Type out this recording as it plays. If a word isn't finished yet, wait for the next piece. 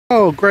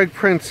Oh, Greg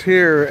Prince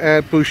here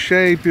at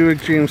Boucher Buick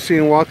GMC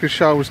in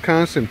Waukesha,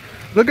 Wisconsin.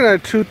 Looking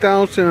at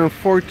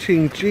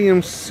 2014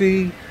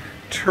 GMc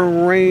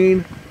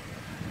Terrain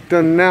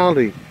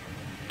Denali.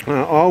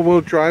 All-wheel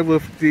drive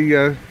with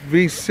the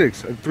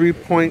V6, a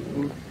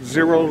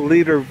 3.0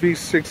 liter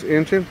V6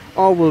 engine.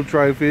 All-wheel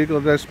drive vehicle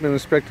that's been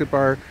inspected by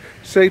our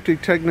safety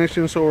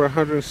technicians, over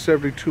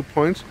 172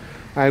 points.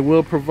 I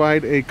will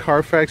provide a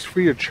Carfax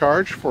free of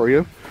charge for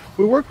you.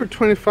 We work with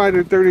 25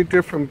 to 30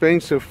 different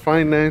banks if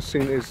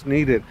financing is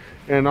needed.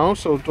 And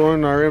also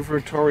during our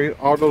inventory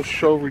auto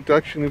show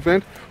reduction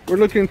event, we're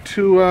looking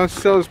to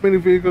sell as many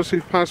vehicles as we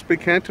possibly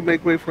can to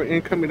make way for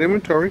incoming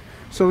inventory.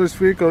 So this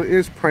vehicle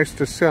is priced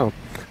to sell.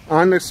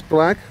 Onyx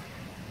black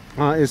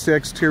is the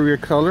exterior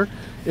color.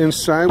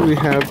 Inside we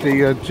have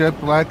the jet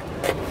black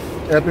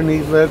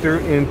ebony leather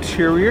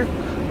interior.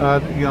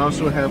 You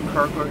also have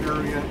cargo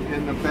area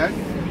in the back.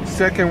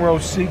 Second row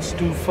seats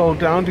do fold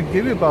down to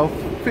give you about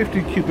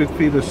 50 cubic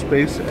feet of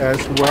space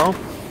as well.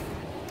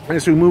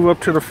 As we move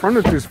up to the front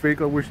of this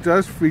vehicle, which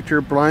does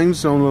feature blind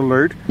zone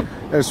alert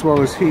as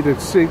well as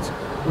heated seats,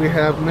 we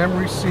have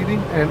memory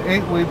seating and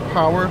 8-way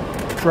power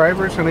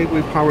drivers and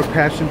 8-way power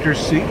passenger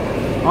seat.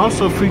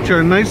 Also feature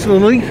a nice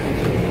little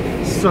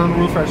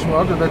sunroof as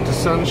well to let the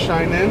sun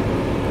shine in.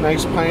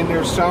 Nice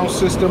Pioneer sound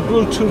system,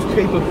 Bluetooth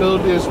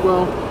capability as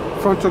well,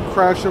 frontal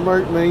crash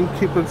alert, lane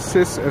keep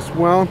assist as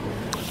well.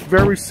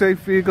 Very safe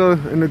vehicle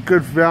and a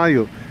good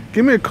value.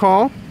 Give me a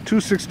call,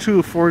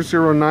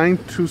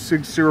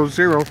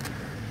 262-409-2600.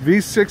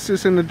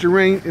 V6s in the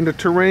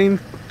GMC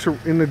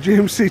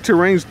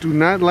Terrains do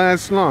not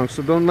last long,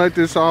 so don't let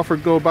this offer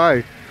go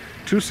by.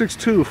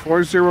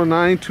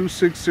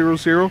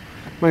 262-409-2600.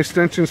 My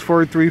extension is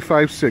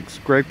 4356.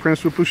 Greg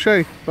Prince with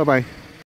Boucher. Bye-bye.